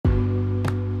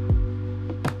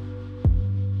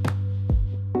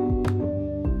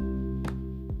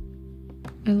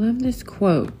I love this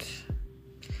quote.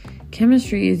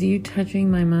 Chemistry is you touching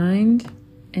my mind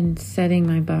and setting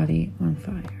my body on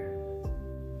fire.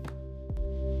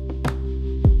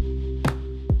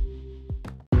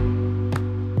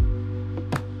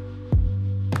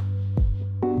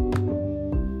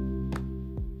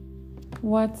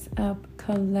 What's up,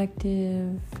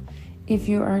 collective? If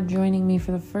you are joining me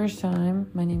for the first time,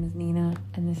 my name is Nina,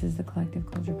 and this is the Collective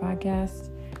Culture Podcast.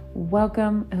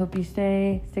 Welcome. I hope you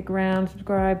stick around,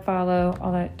 subscribe, follow,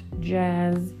 all that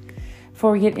jazz.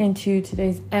 Before we get into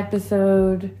today's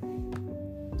episode,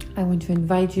 I want to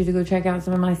invite you to go check out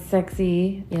some of my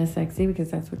sexy,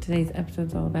 because that's what today's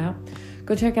episode's all about.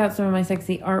 Go check out some of my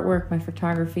sexy artwork, my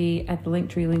photography at the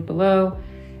Linktree link below.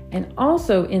 And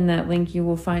also in that link, you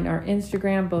will find our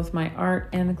Instagram, both my art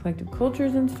and the Collective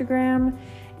Culture's Instagram.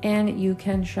 And you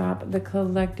can shop the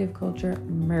Collective Culture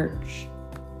merch,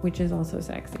 which is also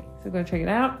sexy. So go check it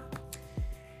out.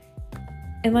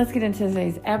 And let's get into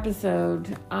today's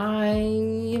episode. I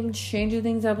am changing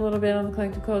things up a little bit on the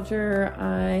Collective Culture.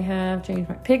 I have changed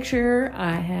my picture.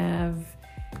 I have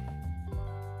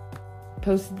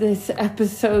posted this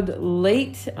episode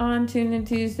late on Tune In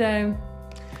Tuesday.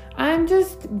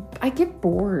 I get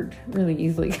bored really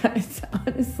easily, guys.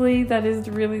 Honestly, that is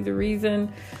really the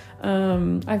reason.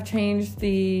 I've changed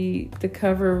the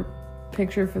cover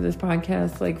picture for this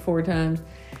podcast like 4 times,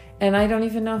 and I don't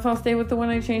even know if I'll stay with the one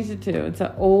I changed it to. It's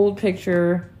an old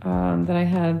picture that I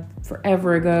had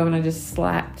forever ago, and I just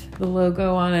slapped the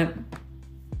logo on it.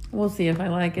 We'll see if I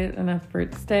like it enough for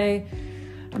it to stay.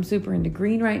 I'm super into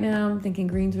green right now. I'm thinking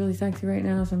green's really sexy right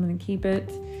now, so I'm going to keep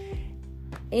it.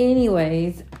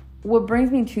 Anyways, what brings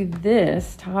me to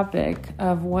this topic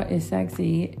of what is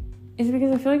sexy is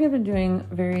because I feel like I've been doing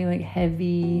very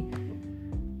heavy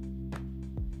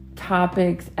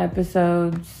topics,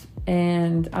 episodes,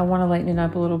 and I want to lighten it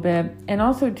up a little bit. And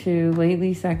also too,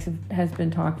 lately sex has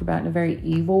been talked about in a very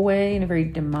evil way, in a very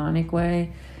demonic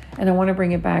way. And I want to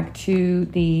bring it back to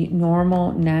the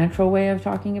normal, natural way of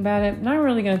talking about it. I'm not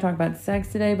really going to talk about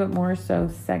sex today, but more so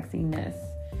sexiness.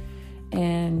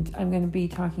 And I'm going to be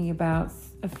talking about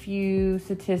a few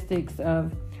statistics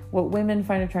of what women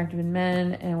find attractive in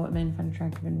men and what men find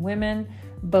attractive in women,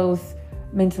 both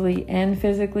mentally and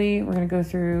physically. We're going to go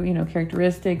through,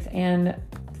 characteristics and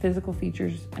physical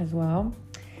features as well.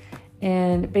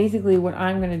 And basically what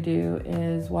I'm going to do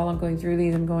is, while I'm going through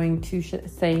these, I'm going to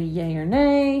say yay or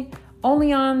nay,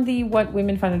 only on the what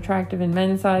women find attractive in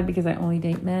men's side, because I only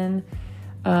date men.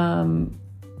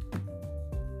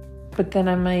 But then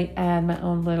I might add my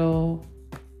own little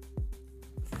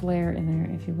flair in there,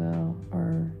 if you will,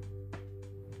 or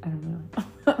I don't know.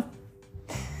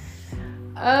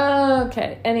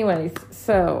 Okay, anyways,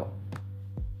 so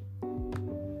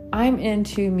I'm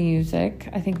into music.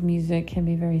 I think music can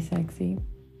be very sexy.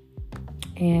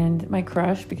 And my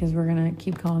crush, because we're going to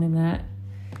keep calling him that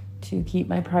to keep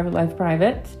my private life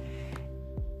private,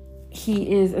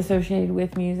 he is associated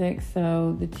with music,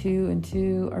 so the 2 and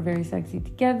 2 are very sexy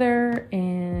together,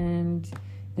 and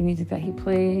the music that he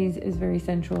plays is very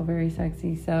sensual, very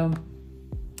sexy. So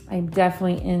I'm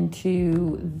definitely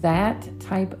into that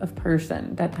type of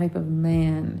person, that type of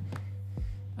man.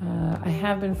 I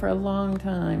have been for a long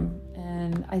time,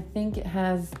 and I think it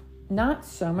has not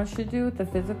so much to do with the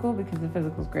physical, because the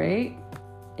physical is great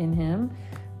in him,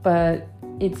 but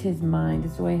it's his mind.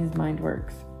 It's the way his mind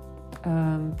works.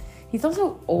 He's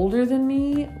also older than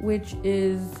me, which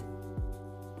is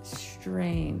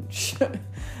strange.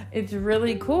 It's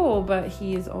really cool, but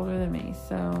he is older than me.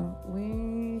 So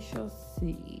we shall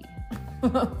see.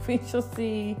 We shall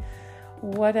see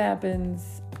what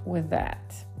happens with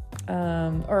that.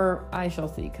 Or I shall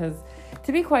see, because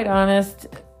to be quite honest,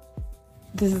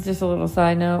 this is just a little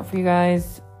side note for you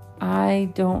guys. I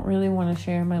don't really want to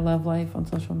share my love life on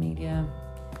social media.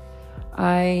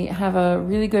 I have a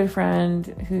really good friend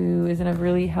who is in a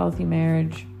really healthy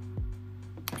marriage,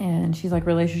 and she's like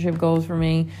relationship goals for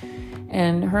me.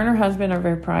 And her and her husband are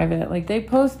very private. They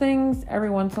post things every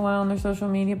once in a while on their social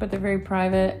media, but they're very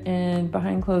private, and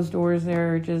behind closed doors,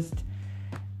 they're just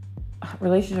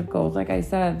relationship goals. Like I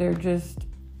said, they're just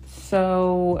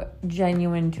so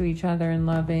genuine to each other and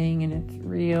loving, and it's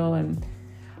real. And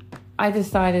I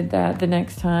decided that the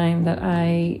next time that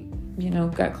I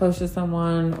got close to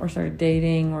someone or started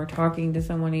dating or talking to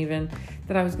someone even,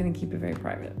 that I was going to keep it very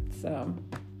private. So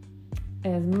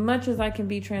as much as I can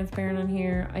be transparent on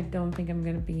here, I don't think I'm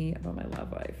going to be about my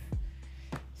love life.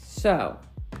 So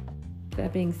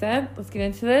that being said, let's get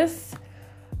into this.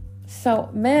 So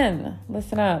men,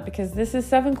 listen up, because this is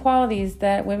 7 qualities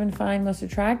that women find most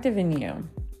attractive in you.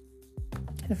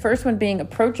 The first one being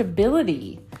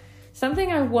approachability.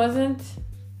 Something I wasn't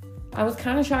I was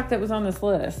kind of shocked that was on this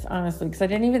list, honestly, because I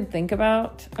didn't even think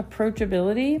about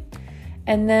approachability.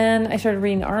 And then I started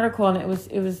reading the article, and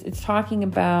it's talking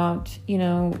about, you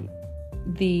know,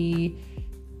 the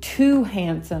too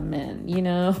handsome men, you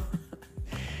know,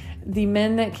 the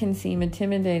men that can seem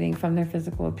intimidating from their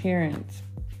physical appearance.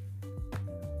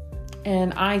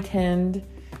 And I tend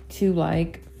to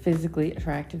like physically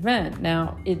attractive men.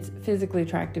 Now, it's physically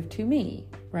attractive to me,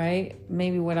 right?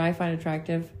 Maybe what I find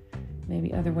attractive,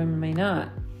 maybe other women may not.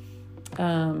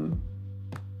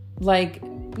 Like,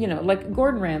 you know, like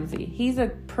Gordon Ramsay. He's a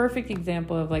perfect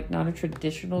example of like not a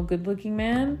traditional good-looking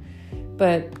man,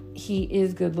 but he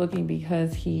is good-looking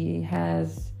because he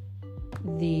has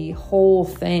the whole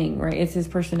thing, right? It's his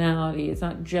personality. It's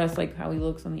not just like how he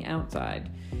looks on the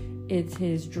outside. It's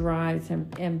his drive, his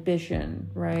ambition,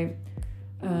 right?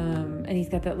 And he's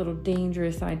got that little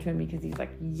dangerous side to him because he's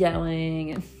like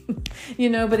yelling and, you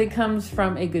know, but it comes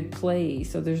from a good place.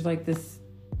 So there's like this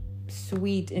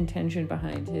sweet intention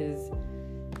behind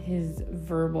his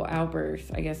verbal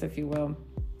outbursts, I guess, if you will.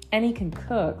 And he can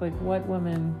cook. Like, what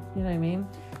woman, you know what I mean?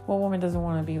 What woman doesn't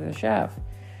want to be with a chef?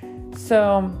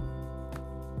 So,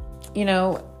 you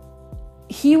know,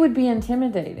 he would be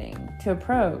intimidating to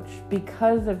approach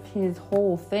because of his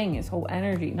whole thing, his whole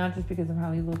energy, not just because of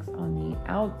how he looks on the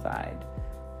outside.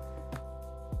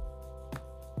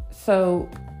 So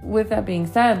with that being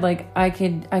said, like I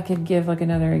could give like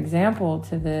another example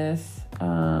to this.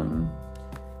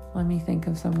 Let me think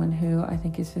of someone who I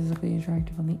think is physically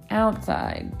attractive on the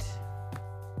outside.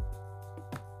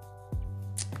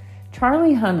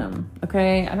 Charlie Hunnam.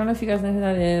 Okay. I don't know if you guys know who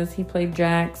that is. He played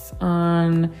Jax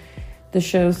on the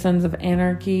show Sons of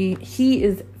Anarchy. He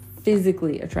is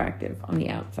physically attractive on the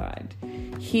outside.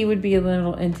 He would be a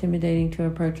little intimidating to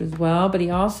approach as well, but he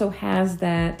also has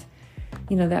that,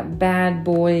 you know, that bad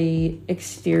boy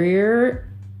exterior,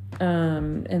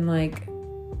 and like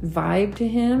vibe to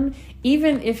him.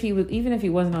 Even if he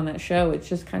wasn't on that show, it's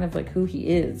just kind of like who he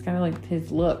is, kind of like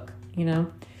his look, you know.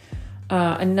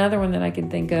 Another one that I can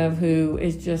think of who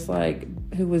is just like,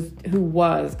 who was,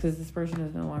 because this person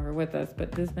is no longer with us,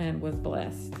 but this man was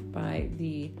blessed by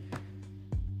the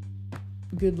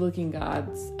good-looking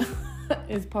gods,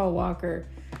 is Paul Walker.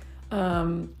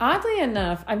 Oddly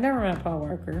enough, I've never met Paul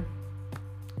Walker,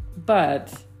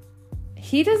 but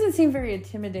he doesn't seem very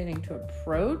intimidating to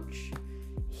approach.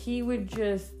 He would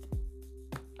just,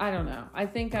 I don't know. I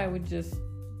think I would just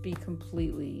be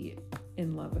completely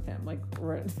in love with him. Like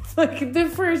the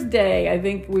first day, I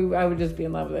think I would just be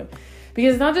in love with him.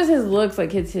 Because it's not just his looks,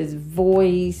 like it's his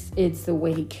voice, it's the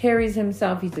way he carries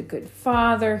himself. He's a good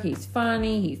father, he's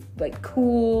funny, he's like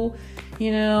cool,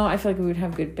 you know. I feel like we would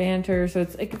have good banter. So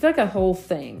it's like a whole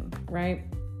thing, right?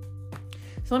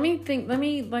 So let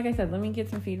me like I said, let me get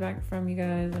some feedback from you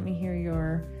guys. Let me hear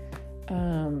your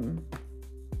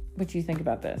what you think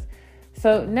about this.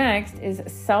 So next is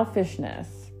selfishness.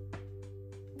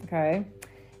 Okay.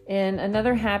 In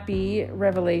another happy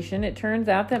revelation, it turns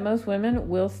out that most women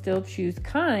will still choose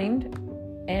kind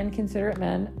and considerate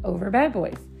men over bad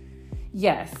boys.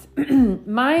 Yes.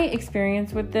 My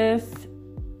experience with this,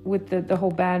 with the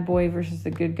whole bad boy versus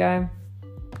the good guy,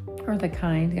 or the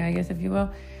kind guy, I guess, if you will,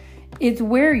 it's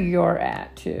where you're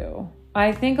at too.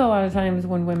 I think a lot of times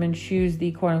when women choose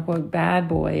the quote unquote bad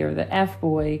boy or the F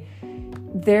boy,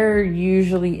 they're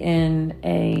usually in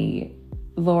a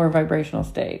lower vibrational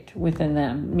state within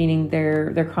them, meaning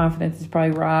their confidence is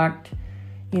probably rocked.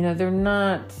 You know, they're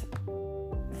not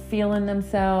feeling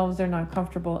themselves, they're not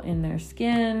comfortable in their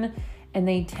skin, and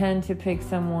they tend to pick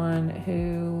someone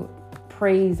who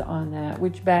preys on that,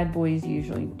 which bad boys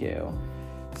usually do.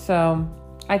 So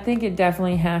I think it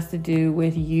definitely has to do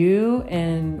with you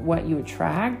and what you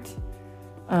attract.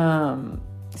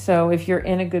 So if you're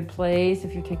in a good place,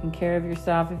 if you're taking care of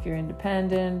yourself, if you're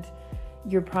independent,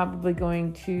 you're probably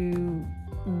going to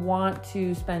want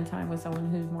to spend time with someone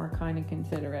who's more kind and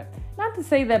considerate. Not to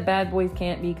say that bad boys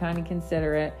can't be kind and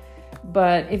considerate,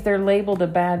 but if they're labeled a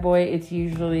bad boy, it's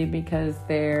usually because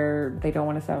they don't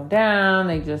want to settle down,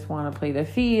 they just want to play the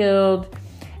field,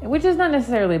 which is not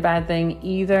necessarily a bad thing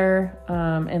either,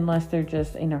 unless they're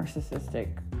just a narcissistic,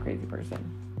 crazy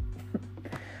person.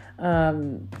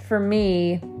 For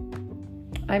me,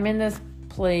 I'm in this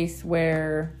place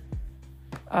where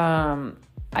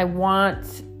I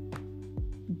want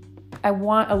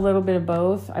a little bit of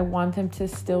both. I want them to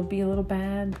still be a little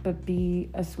bad, but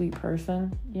be a sweet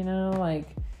person, you know,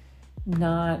 like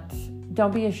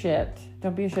don't be a shit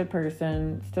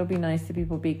person. Still be nice to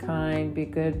people, be kind, be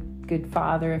a good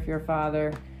father if you're a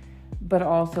father, but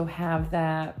also have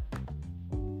that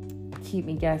keep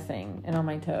me guessing and on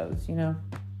my toes, you know?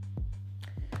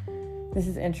 This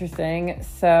is interesting.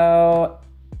 So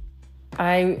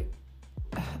a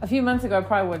few months ago, I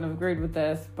probably wouldn't have agreed with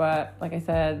this, but like I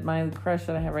said, my crush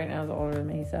that I have right now is older than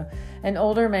me. So an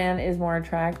older man is more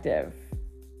attractive.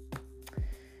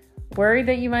 Worried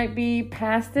that you might be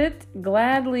past it?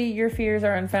 Gladly, your fears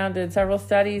are unfounded. Several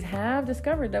studies have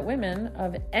discovered that women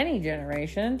of any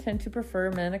generation tend to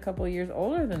prefer men a couple years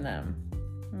older than them.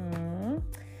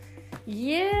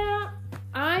 Yeah,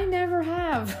 I never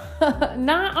have.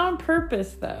 Not on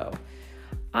purpose, though.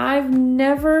 I've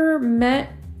never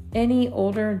met any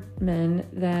older men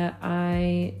that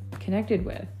I connected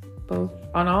with, both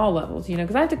on all levels,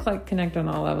 because I have to connect on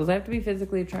all levels. I have to be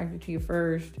physically attracted to you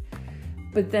first,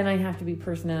 but then I have to be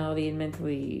personality and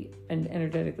mentally and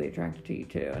energetically attracted to you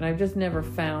too. And I've just never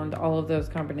found all of those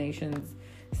combinations,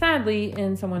 sadly,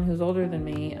 in someone who's older than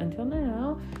me until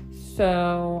now.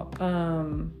 So,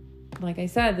 like I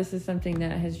said, this is something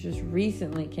that has just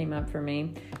recently came up for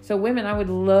me. So women, I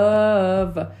would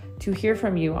love to hear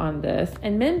from you on this,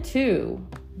 and men too,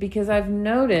 because I've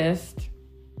noticed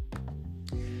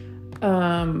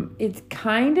it's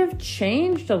kind of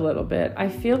changed a little bit. I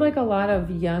feel like a lot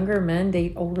of younger men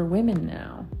date older women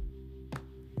now.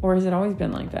 Or has it always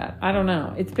been like that? I don't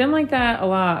know. It's been like that a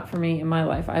lot for me in my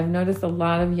life. I've noticed a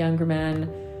lot of younger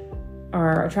men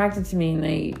are attracted to me, and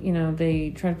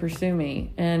they try to pursue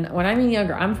me. And when I mean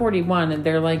younger, I'm 41 and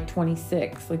they're like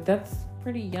 26. Like, that's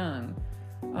pretty young.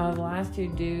 The last two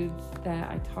dudes that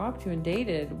I talked to and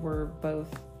dated were both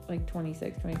like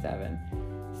 26, 27.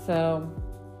 So,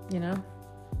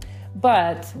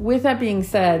 but with that being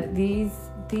said, these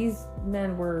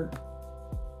men were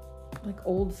like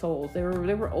old souls. They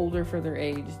were older for their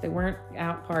age. They weren't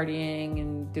out partying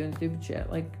and doing stupid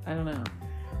shit. Like, I don't know.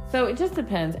 So it just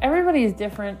depends. Everybody is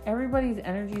different. Everybody's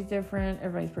energy is different.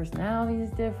 Everybody's personality is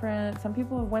different. Some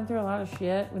people have went through a lot of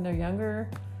shit when they're younger.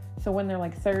 So when they're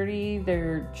like 30,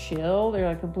 they're chill. They're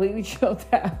like completely chilled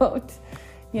out.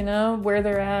 Where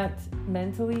they're at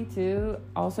mentally too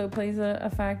also plays a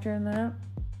factor in that.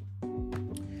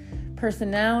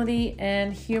 Personality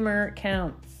and humor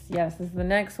counts. Yes, this is the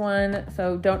next one.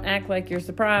 So don't act like you're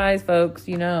surprised, folks.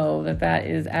 You know that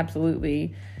is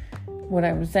absolutely what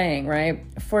I was saying, right?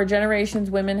 For generations,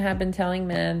 women have been telling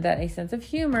men that a sense of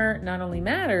humor not only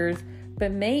matters,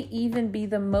 but may even be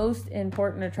the most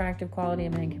important attractive quality a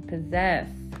man can possess.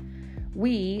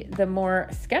 We, the more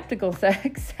skeptical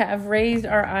sex, have raised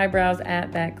our eyebrows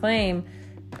at that claim,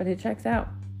 but it checks out.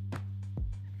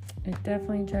 It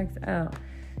definitely checks out.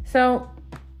 So,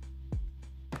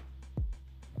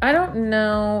 I don't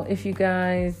know if you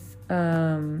guys,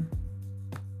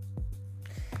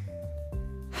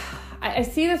 I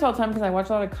see this all the time because I watch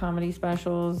a lot of comedy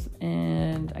specials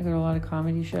and I go to a lot of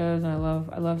comedy shows, and I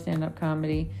love stand-up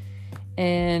comedy.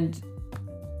 And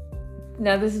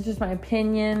now this is just my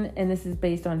opinion, and this is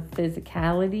based on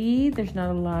physicality. There's not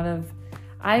a lot of,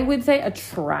 I would say,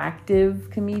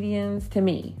 attractive comedians to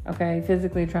me, okay?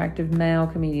 Physically attractive male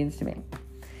comedians to me.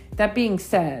 That being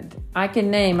said,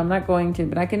 I'm not going to,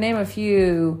 but I can name a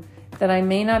few that I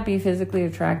may not be physically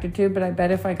attracted to, but I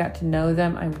bet if I got to know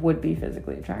them, I would be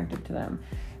physically attracted to them.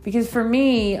 Because for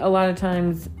me, a lot of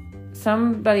times,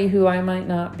 somebody who I might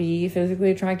not be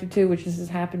physically attracted to, which this has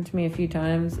happened to me a few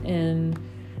times in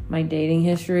my dating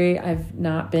history, I've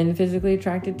not been physically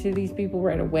attracted to these people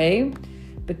right away,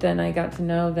 but then I got to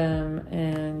know them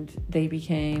and they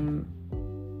became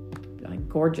like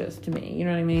gorgeous to me. You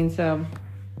know what I mean? So,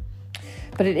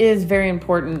 but it is very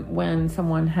important when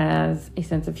someone has a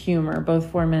sense of humor,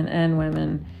 both for men and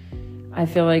women. I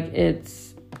feel like it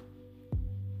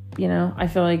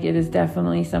is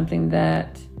definitely something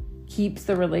that keeps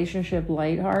the relationship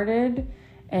lighthearted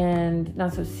and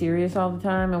not so serious all the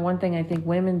time. And one thing I think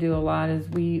women do a lot is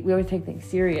we always take things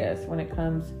serious when it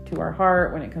comes to our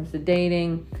heart, when it comes to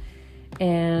dating.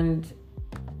 And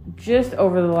just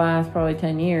over the last probably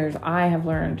 10 years, I have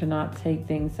learned to not take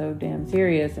things so damn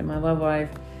serious in my love life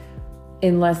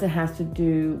unless it has to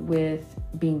do with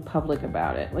being public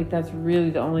about it. Like, that's really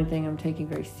the only thing I'm taking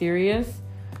very serious.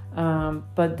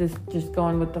 But this just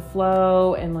going with the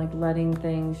flow and like letting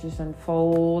things just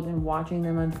unfold and watching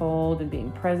them unfold and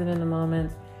being present in the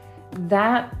moment,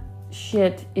 that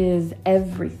shit is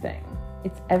everything.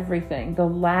 It's everything. The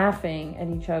laughing at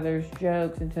each other's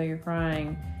jokes until you're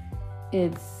crying.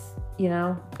 That's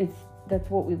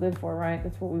what we live for, right?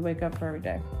 That's what we wake up for every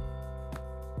day.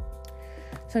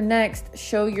 So next,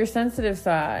 show your sensitive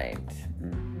side.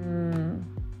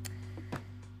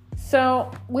 So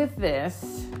with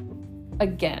this,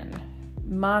 again,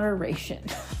 moderation.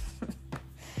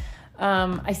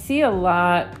 I see a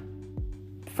lot,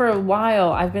 for a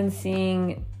while, I've been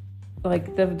seeing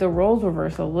like the roles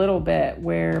reverse a little bit,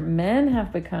 where men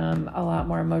have become a lot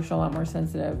more emotional, a lot more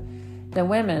sensitive than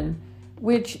women,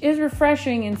 which is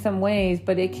refreshing in some ways,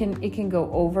 but it can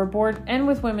go overboard. And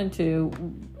with women too,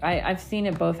 I've seen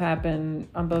it both happen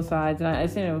on both sides, and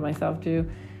I've seen it with myself too.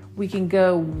 We can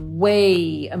go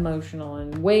way emotional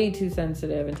and way too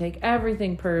sensitive and take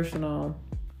everything personal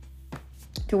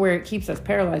to where it keeps us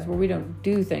paralyzed, where we don't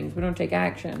do things, we don't take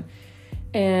action.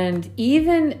 And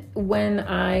even when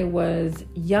I was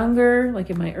younger, like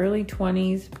in my early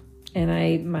 20s,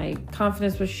 and my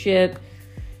confidence was shit,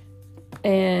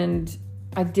 and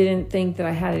I didn't think that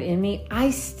I had it in me,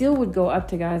 I still would go up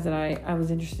to guys that I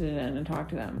was interested in and talk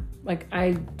to them. Like,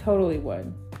 I totally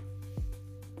would.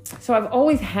 So I've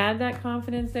always had that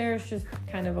confidence there. It's just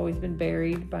kind of always been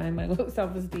buried by my low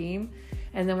self-esteem.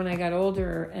 And then when I got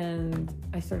older and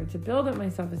I started to build up my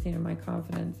self-esteem and my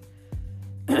confidence,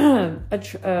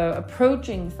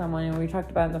 approaching someone, and we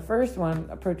talked about in the first one,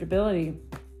 approachability,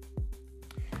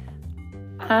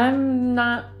 I'm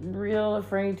not real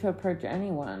afraid to approach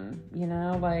anyone, you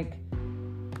know, like,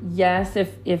 yes,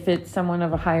 if it's someone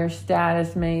of a higher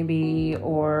status maybe,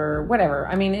 or whatever.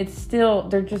 I mean, it's still,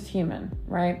 they're just human,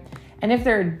 right? And if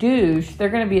they're a douche, they're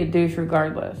going to be a douche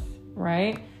regardless,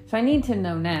 right? So I need to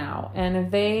know now. And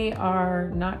if they are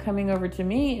not coming over to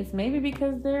me, it's maybe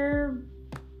because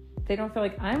they don't feel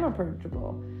like I'm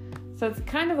approachable. So it's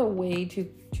kind of a way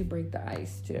to break the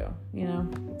ice too, you know?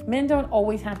 Men don't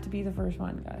always have to be the first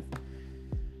one, guys.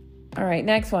 All right,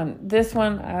 next one. This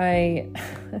one, I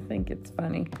think it's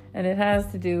funny, and it has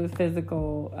to do with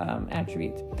physical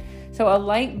attributes. So a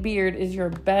light beard is your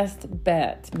best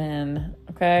bet, men,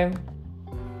 okay?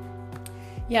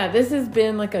 Yeah, this has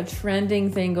been like a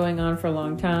trending thing going on for a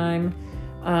long time.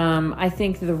 I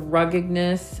think the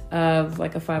ruggedness of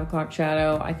like a 5 o'clock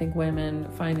shadow, I think women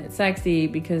find it sexy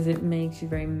because it makes you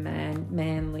very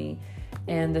manly.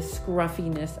 And the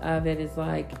scruffiness of it is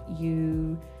like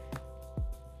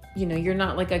you know, you're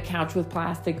not like a couch with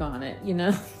plastic on it, you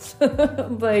know?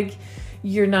 Like,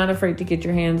 you're not afraid to get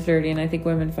your hands dirty. And I think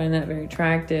women find that very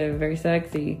attractive, very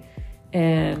sexy.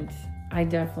 And I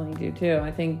definitely do too.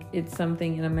 I think it's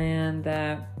something in a man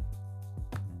that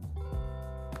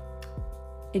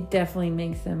it definitely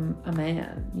makes them a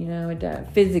man, you know,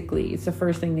 physically. It's the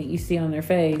first thing that you see on their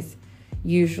face,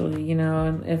 usually, you know,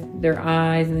 and if their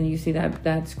eyes, and then you see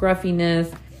that scruffiness,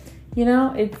 you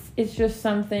know, it's just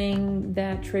something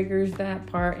that triggers that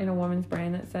part in a woman's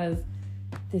brain that says,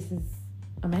 this is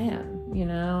a man, you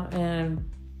know. And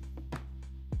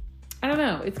I don't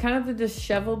know, it's kind of the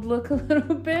disheveled look a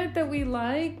little bit that we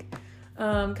like.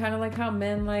 Kind of like how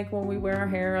men like when we wear our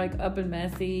hair like up and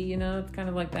messy, you know, it's kind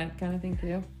of like that kind of thing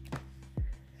too.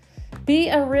 Be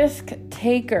a risk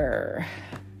taker.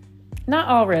 Not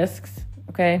all risks,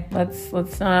 okay?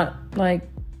 Let's not like,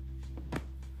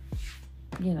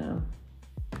 you know,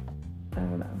 I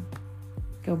don't know,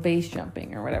 go base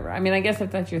jumping or whatever. I mean, I guess if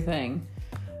that's your thing,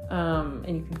 and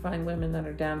you can find women that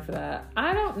are down for that.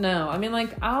 I don't know. I mean,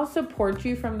 like, I'll support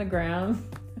you from the ground,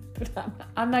 but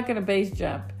I'm not going to base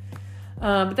jump.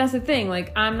 But that's the thing,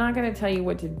 like, I'm not going to tell you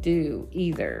what to do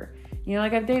either. You know,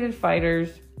 like, I've dated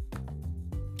fighters,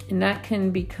 and that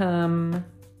can become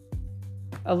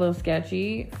a little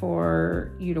sketchy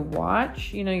for you to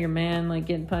watch, you know, your man, like,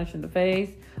 getting punched in the face.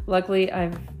 Luckily,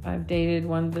 I've dated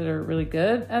ones that are really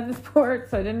good at the sport,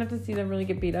 so I didn't have to see them really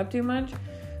get beat up too much.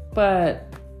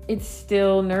 But it's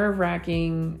still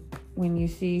nerve-wracking when you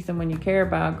see someone you care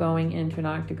about going into an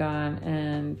octagon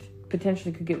and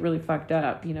potentially could get really fucked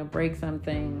up, you know, break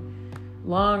something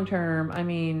long term. I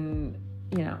mean,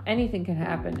 you know, anything could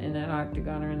happen in that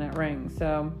octagon or in that ring.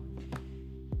 So,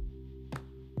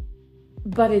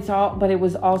 but it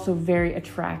was also very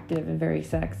attractive and very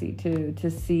sexy too, to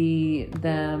see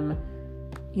them,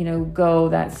 you know, go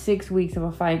that 6 weeks of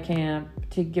a fight camp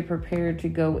to get prepared to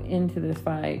go into this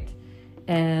fight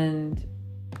and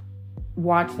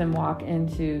watch them walk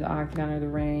into the octagon or the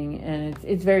ring. And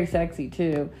it's very sexy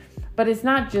too. But it's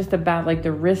not just about like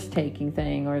the risk-taking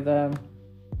thing or the,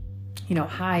 you know,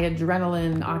 high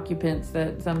adrenaline occupants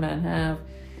that some men have.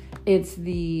 It's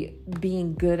the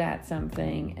being good at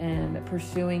something and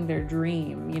pursuing their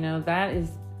dream. You know, that is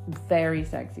very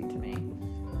sexy to me.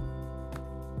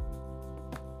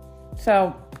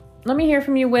 So let me hear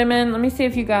from you women. Let me see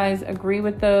if you guys agree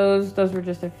with those. Those were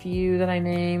just a few that I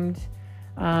named.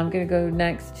 I'm going to go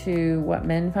next to what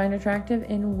men find attractive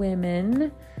in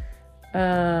women.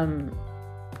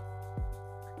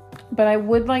 But I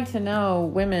would like to know,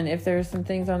 women, if there's some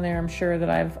things on there I'm sure that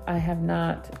I have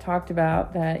not talked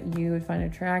about that you would find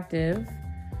attractive.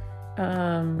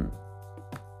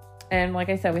 And like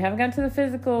I said, we haven't gotten to the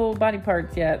physical body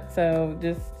parts yet, so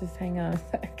just hang on a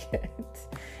second.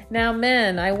 Now,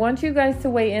 men, I want you guys to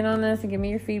weigh in on this and give me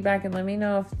your feedback and let me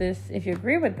know if you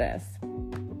agree with this.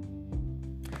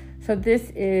 So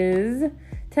this is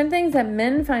 10 things that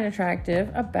men find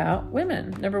attractive about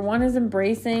women. Number 1 is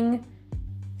embracing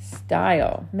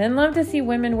style. Men love to see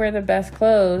women wear the best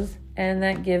clothes, and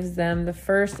that gives them the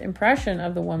first impression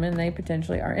of the woman they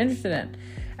potentially are interested in.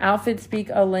 Outfits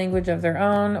speak a language of their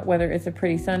own, whether it's a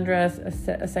pretty sundress,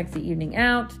 a sexy evening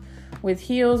out with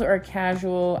heels, or a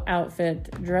casual outfit.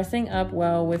 Dressing up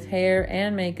well with hair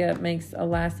and makeup makes a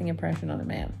lasting impression on a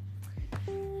man.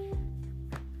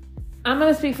 I'm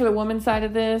going to speak for the woman's side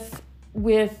of this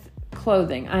with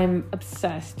clothing. I'm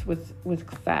obsessed with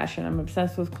fashion. I'm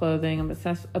obsessed with clothing. I'm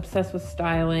obsessed with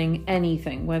styling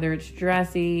anything, whether it's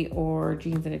dressy or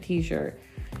jeans and a t-shirt.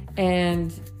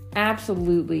 And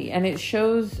absolutely. And it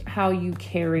shows how you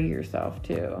carry yourself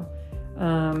too.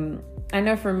 I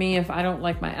know for me, if I don't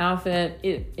like my outfit,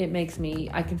 it makes me,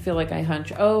 I can feel like I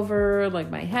hunch over, like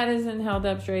my head isn't held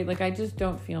up straight. Like I just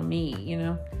don't feel me, you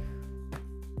know?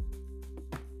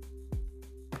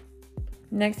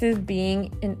 Next is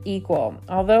being an equal.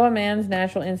 Although a man's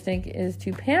natural instinct is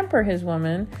to pamper his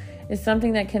woman, is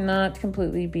something that cannot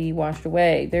completely be washed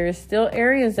away. There is still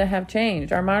areas that have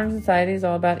changed. Our modern society is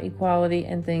all about equality,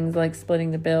 and things like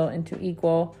splitting the bill into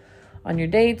equal on your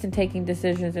dates and taking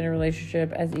decisions in a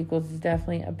relationship as equals is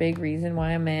definitely a big reason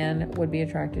why a man would be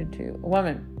attracted to a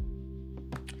woman.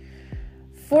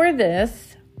 For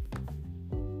this,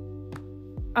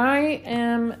 I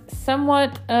am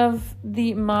somewhat of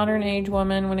the modern age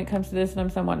woman when it comes to this, and I'm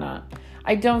somewhat not.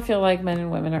 I don't feel like men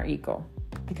and women are equal,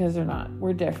 because they're not.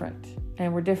 We're different,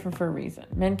 and we're different for a reason.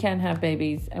 Men can have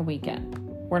babies, and we can.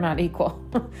 We're not equal.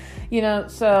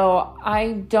 So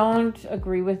I don't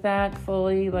agree with that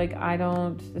fully. Like, a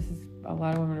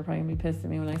lot of women are probably going to be pissed at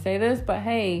me when I say this, but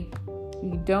hey,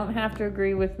 you don't have to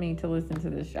agree with me to listen to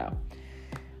this show.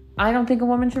 I don't think a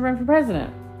woman should run for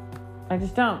president. I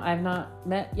just don't. I've not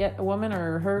met yet a woman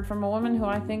or heard from a woman who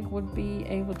I think would be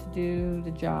able to do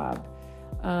the job.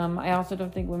 I also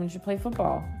don't think women should play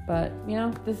football. But,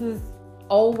 this has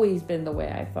always been the way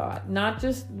I thought. Not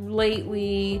just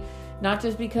lately, not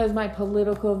just because my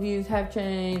political views have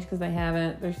changed, because they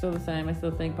haven't. They're still the same. I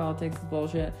still think politics is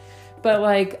bullshit.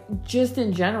 But, just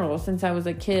in general, since I was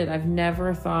a kid, I've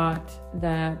never thought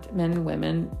that men and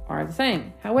women are the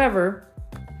same. However,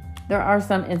 there are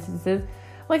some instances.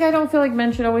 I don't feel like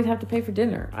men should always have to pay for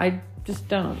dinner. I just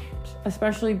don't.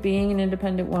 Especially being an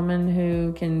independent woman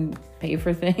who can pay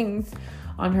for things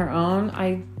on her own.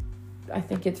 I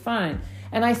think it's fine.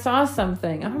 And I saw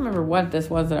something. I don't remember what this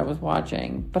was that I was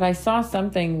watching. But I saw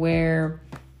something where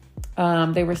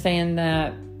they were saying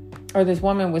that, or this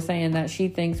woman was saying that she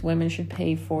thinks women should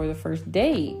pay for the first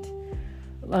date.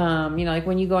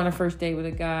 When you go on a first date with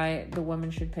a guy, the woman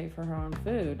should pay for her own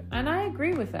food. And I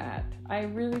agree with that. I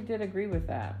really did agree with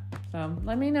that. So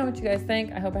let me know what you guys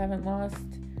think. I hope I haven't lost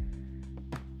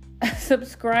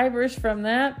subscribers from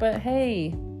that. But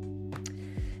hey,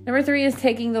 number 3 is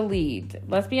taking the lead.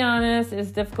 Let's be honest,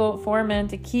 it's difficult for men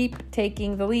to keep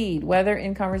taking the lead, whether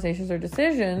in conversations or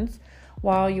decisions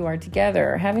while you are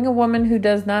together. Having a woman who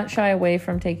does not shy away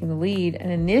from taking the lead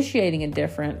and initiating a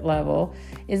different level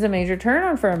is a major turn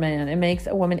on for a man. It makes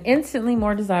a woman instantly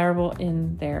more desirable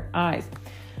in their eyes.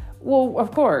 Well, of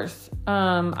course,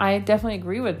 I definitely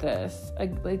agree with this.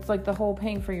 It's like the whole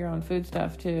paying for your own food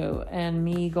stuff too, and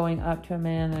me going up to a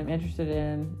man that I'm interested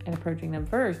in and approaching them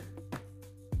first.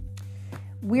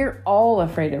 We're all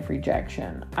afraid of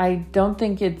rejection. I don't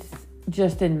think it's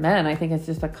just in men. I think it's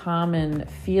just a common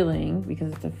feeling,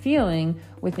 because it's a feeling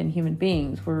within human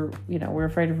beings. We're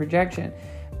afraid of rejection.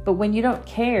 But when you don't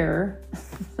care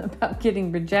about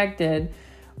getting rejected,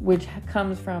 which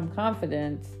comes from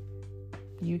confidence,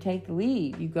 you take the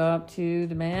lead. You go up to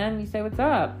the man, you say, "What's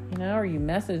up?" Or you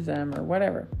message them or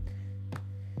whatever.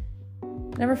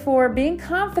 Number 4, being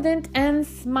confident and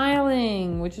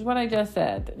smiling, which is what I just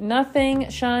said. Nothing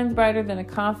shines brighter than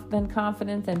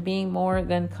confidence and being more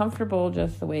than comfortable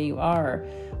just the way you are.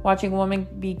 Watching a woman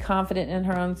be confident in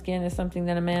her own skin is something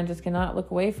that a man just cannot look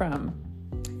away from.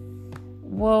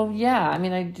 Well, yeah,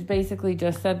 I basically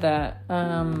just said that.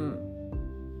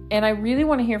 And I really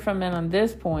want to hear from men on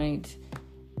this point,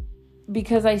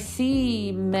 because I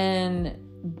see men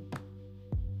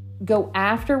go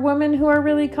after women who are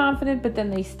really confident, but then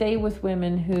they stay with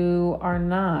women who are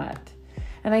not.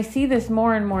 And I see this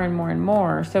more and more and more and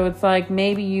more. So it's like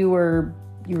maybe you were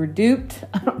duped.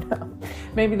 I don't know.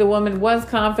 Maybe the woman was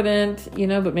confident,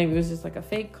 but maybe it was just like a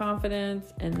fake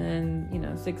confidence. And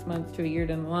then, 6 months to a year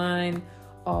down the line,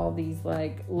 all these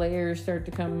like layers start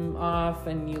to come off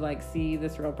and you like see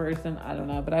this real person. I don't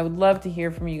know, but I would love to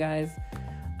hear from you guys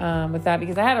with that,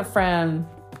 because I had a friend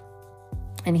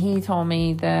and he told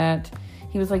me that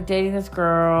he was like dating this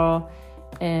girl,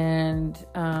 and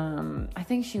I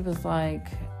think she was like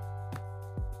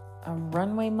a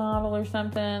runway model or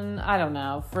something. I don't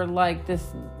know, for like this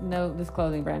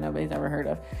clothing brand nobody's ever heard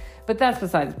of. But that's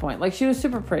besides the point. Like, she was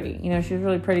super pretty. You know, she was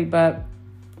really pretty, but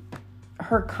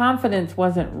her confidence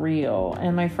wasn't real.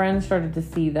 And my friend started to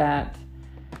see that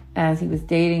as he was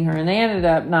dating her. And they ended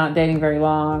up not dating very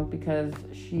long because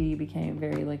she became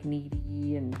very like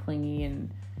needy and clingy,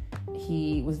 and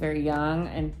he was very young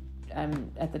and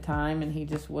at the time, and he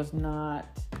just wasn't trying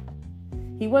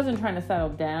to settle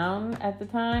down at the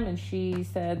time, and she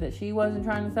said that she wasn't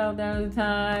trying to settle down at the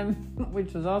time,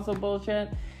 which was also bullshit.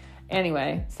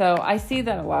 Anyway, so I see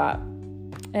that a lot.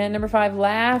 And number 5,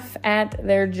 laugh at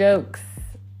their jokes.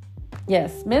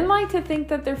 Yes, men like to think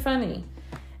that they're funny,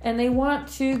 and they want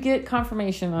to get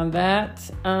confirmation on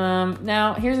that.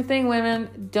 Now, here's the thing,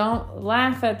 women, don't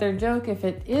laugh at their joke if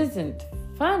it isn't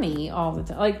funny all the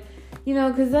time. Like, you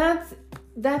know, because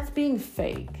that's being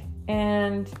fake.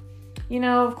 And, you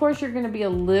know, of course you're going to be a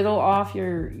little off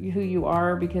who you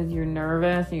are because you're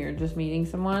nervous and you're just meeting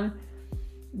someone.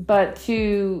 But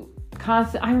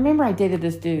I remember I dated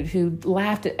this dude who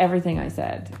laughed at everything I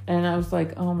said. And I was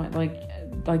like, oh my, like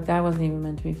that wasn't even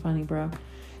meant to be funny, bro.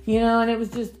 You know, and it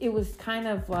was kind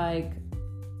of like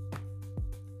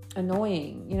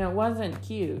annoying. You know, it wasn't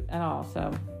cute at all.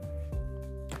 So,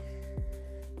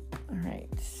 all right.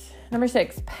 Number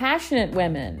 6, passionate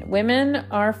women. Women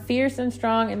are fierce and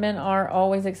strong, and men are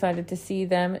always excited to see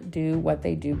them do what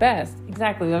they do best.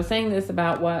 Exactly. I was saying this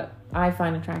about what I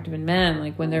find attractive in men,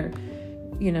 like when they're,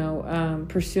 you know,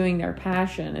 pursuing their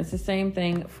passion. It's the same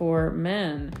thing for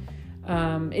men.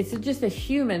 It's just a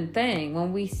human thing.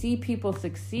 When we see people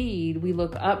succeed, we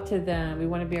look up to them. We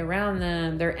want to be around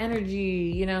them. Their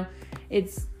energy, you know,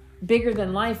 it's bigger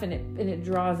than life, and it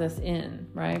draws us in,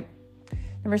 right?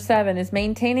 Number 7 is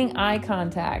maintaining eye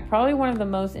contact. Probably one of the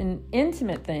most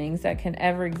intimate things that can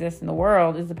ever exist in the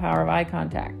world is the power of eye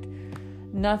contact.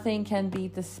 Nothing can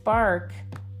beat the spark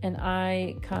an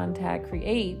eye contact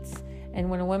creates. And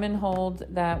when a woman holds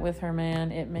that with her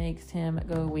man, it makes him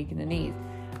go weak in the knees.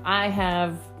 I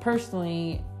have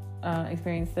personally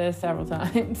experienced this several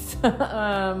times.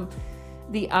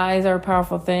 The eyes are a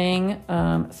powerful thing.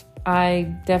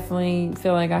 I definitely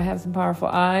feel like I have some powerful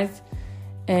eyes.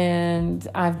 And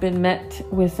I've been met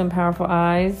with some powerful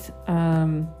eyes.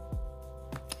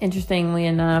 Interestingly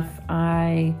enough,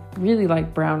 I really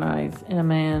like brown eyes in a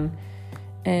man.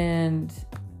 And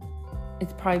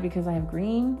it's probably because I have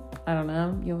green. I don't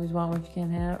know. You always want what you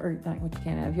can't have. Or not what you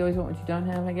can't have. You always want what you don't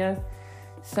have, I guess.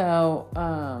 So,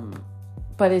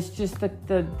 but it's just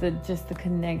the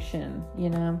connection, you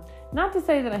know. Not to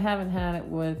say that I haven't had it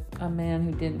with a man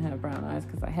who didn't have brown eyes,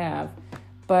 because I have.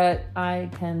 But I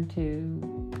tend to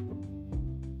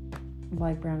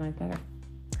like brown eyes better.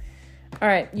 All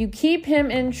right. You keep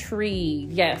him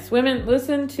intrigued. Yes. Women,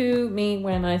 listen to me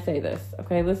when I say this.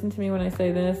 Okay. Listen to me when I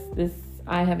say this. This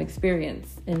I have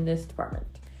experience in this department.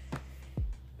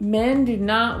 Men do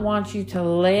not want you to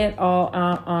lay it all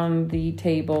out on the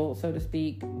table, so to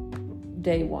speak,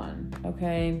 day one.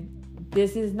 Okay.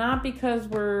 This is not because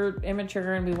we're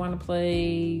immature and we want to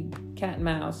play cat and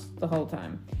mouse the whole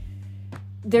time.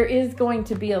 There is going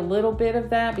to be a little bit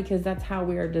of that because that's how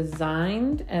we are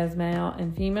designed as male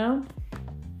and female.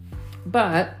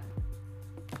 But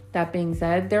that being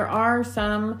said, there are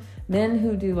some men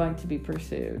who do like to be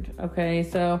pursued. Okay,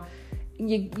 so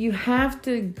you have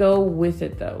to go with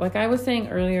it though. Like I was saying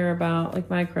earlier about like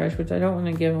my crush, which I don't want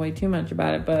to give away too much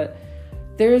about it, but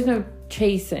there is no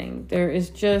chasing. There is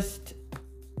just,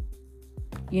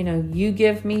 you know, you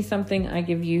give me something, I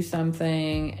give you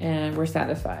something, and we're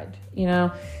satisfied. You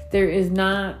know, there is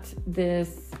not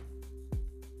this,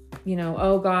 you know,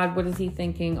 oh God, what is he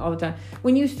thinking all the time?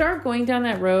 When you start going down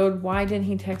that road, why didn't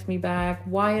he text me back?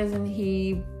 Why isn't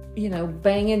he, you know,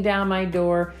 banging down my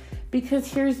door? Because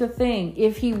here's the thing.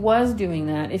 If he was doing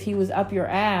that, if he was up your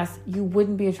ass, you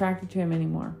wouldn't be attracted to him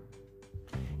anymore.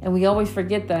 And we always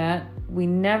forget that. We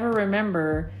never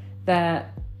remember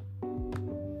that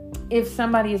if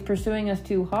somebody is pursuing us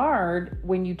too hard,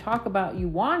 when you talk about you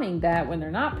wanting that, when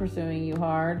they're not pursuing you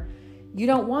hard, you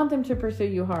don't want them to pursue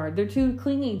you hard. They're too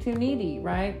clingy, too needy,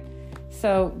 right?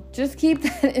 So just keep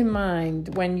that in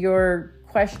mind when you're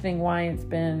questioning why it's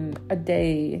been a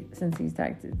day since he's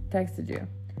texted you.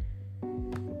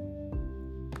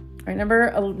 All right,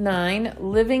 number 9,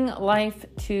 living life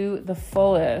to the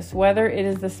fullest. Whether it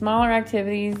is the smaller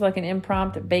activities like an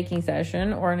impromptu baking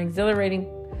session or an exhilarating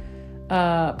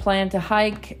plan to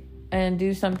hike and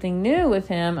do something new with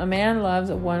him, a man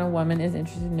loves when a woman is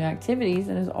interested in new activities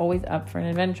and is always up for an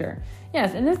adventure.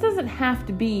 Yes, and this doesn't have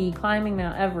to be climbing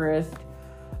Mount Everest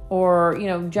or,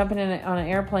 jumping on an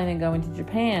airplane and going to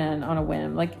Japan on a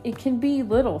whim. Like, it can be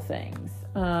little things.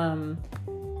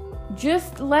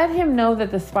 Just let him know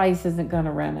that the spice isn't going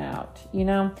to run out.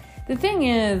 The thing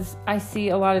is, I see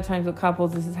a lot of times with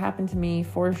couples, this has happened to me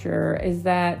for sure, is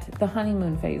that the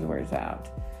honeymoon phase wears out.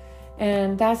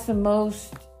 And that's the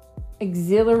most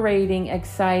exhilarating,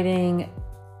 exciting,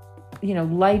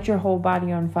 light your whole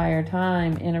body on fire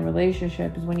time in a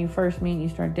relationship is when you first meet and you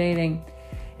start dating.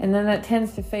 And then that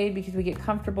tends to fade because we get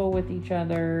comfortable with each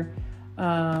other.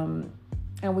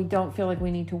 And we don't feel like we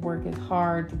need to work as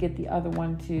hard to get the other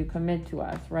one to commit to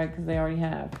us, right? Because they already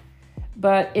have.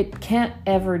 But it can't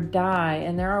ever die.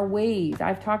 And there are ways.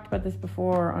 I've talked about this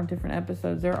before on different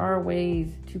episodes. There are ways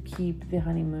to keep the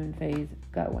honeymoon phase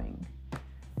going.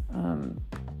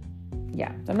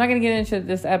 So I'm not going to get into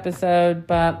this episode,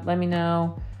 but let me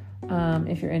know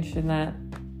if you're interested in that.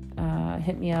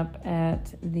 Hit me up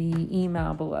at the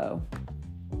email below.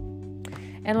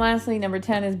 And lastly, number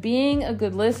 10 is being a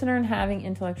good listener and having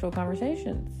intellectual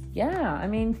conversations. Yeah,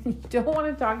 you don't want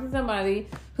to talk to somebody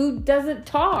who doesn't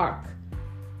talk,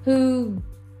 who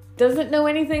doesn't know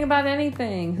anything about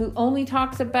anything, who only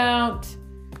talks about,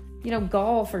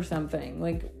 golf or something.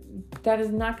 Like, that is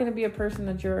not going to be a person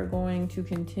that you're going to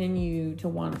continue to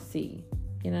want to see.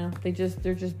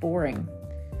 They're just boring.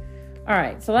 All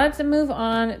right, so let's move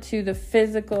on to the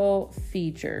physical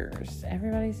features.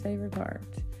 Everybody's favorite part.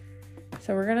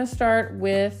 So we're going to start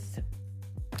with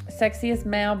sexiest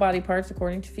male body parts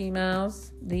according to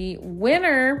females. The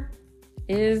winner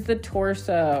is the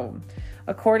torso.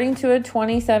 According to a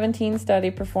 2017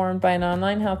 study performed by an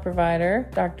online health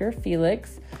provider, Dr.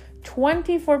 Felix,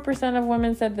 24% of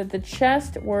women said that the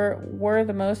chest were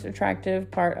the most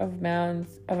attractive part of a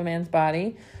man's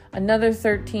body. Another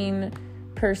 13%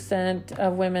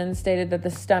 of women stated that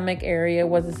the stomach area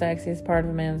was the sexiest part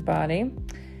of a man's body.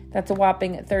 That's a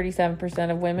whopping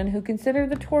 37% of women who consider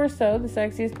the torso the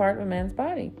sexiest part of a man's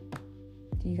body.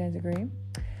 Do you guys agree?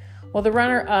 Well, the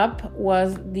runner-up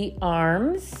was the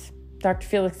arms. Dr.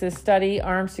 Felix's study,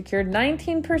 arms secured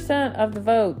 19% of the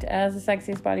vote as the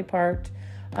sexiest body part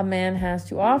a man has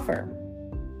to offer.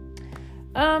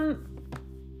 Let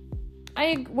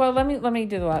me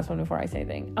do the last one before I say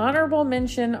anything. Honorable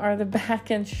mention are the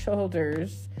back and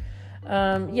shoulders.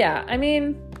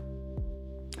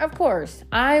 Of course,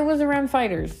 I was around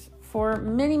fighters for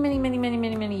many, many, many, many,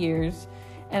 many, many years,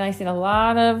 and I seen a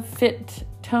lot of fit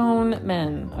tone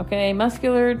men, okay,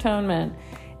 muscular tone men.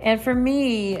 And for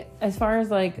me, as far as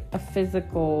like a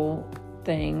physical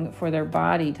thing for their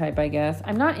body type, I guess,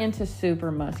 I'm not into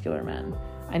super muscular men.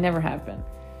 I never have been.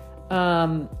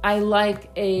 I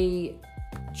like a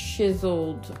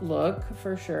chiseled look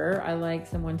for sure. I like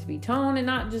someone to be toned, and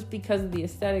not just because of the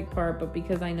aesthetic part, but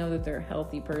because I know that they're a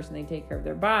healthy person. They take care of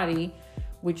their body,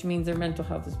 which means their mental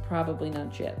health is probably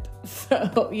not shit.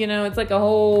 So, it's like a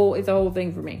whole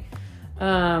thing for me.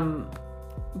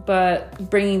 But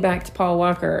bringing back to Paul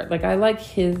Walker, like, I like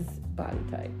his body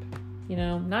type,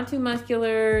 not too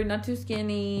muscular, not too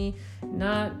skinny,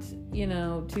 not,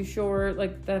 too short.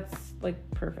 Like, that's like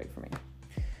perfect for me.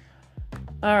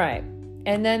 All right.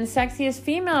 And then sexiest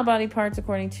female body parts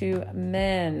according to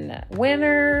men.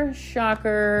 Winner,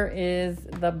 shocker, is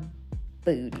the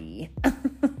booty.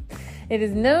 It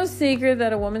is no secret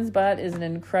that a woman's butt is an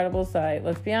incredible sight.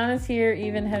 Let's be honest here,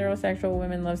 even heterosexual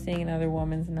women love seeing another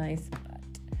woman's nice butt.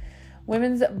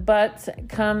 Women's butts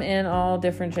come in all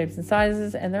different shapes and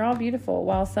sizes, and they're all beautiful.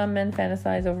 While some men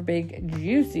fantasize over big,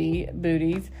 juicy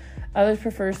booties, others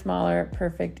prefer smaller,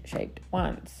 perfect-shaped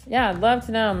ones. Yeah, I'd love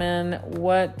to know, man,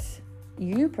 what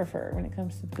you prefer when it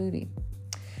comes to booty.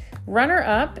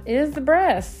 Runner-up is the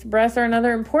breasts. Breasts are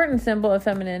another important symbol of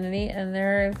femininity, and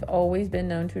they've always been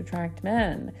known to attract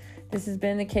men. This has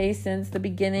been the case since the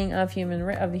beginning of the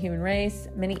human race.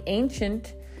 Many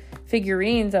ancient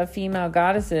figurines of female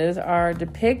goddesses are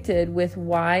depicted with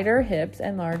wider hips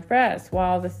and large breasts.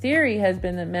 While the theory has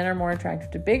been that men are more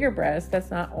attracted to bigger breasts,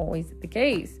 that's not always the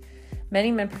case.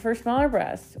 Many men prefer smaller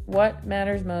breasts. What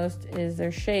matters most is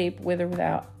their shape, with or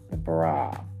without the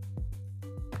bra.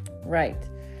 Right.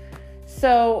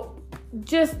 So,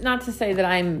 just not to say that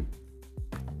I'm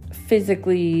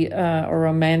physically or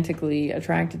romantically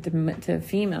attracted to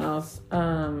females.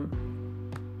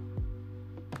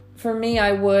 For me,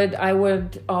 I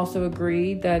would also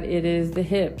agree that it is the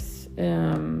hips.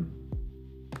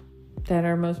 that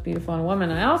are most beautiful on a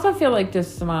woman. I also feel like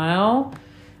just smile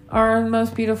are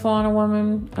most beautiful on a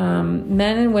woman.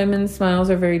 Men and women's smiles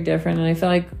are very different, and I feel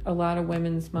like a lot of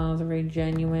women's smiles are very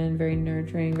genuine, very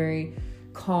nurturing, very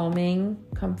calming,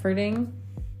 comforting.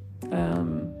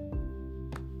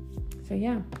 So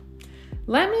yeah,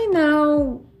 let me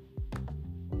know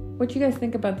what you guys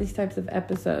think about these types of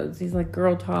episodes, these like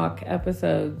girl talk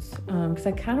episodes, because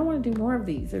I kind of want to do more of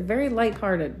these. They're very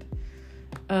lighthearted.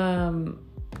 And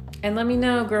let me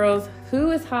know, girls,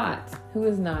 who is hot, who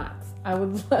is not. I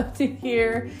would love to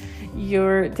hear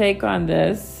your take on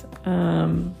this.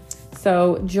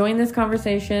 So join this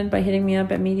conversation by hitting me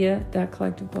up at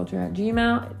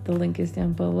media.collectiveculture@gmail.com. The link is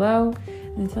down below.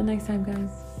 And until next time, guys,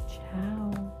 ciao.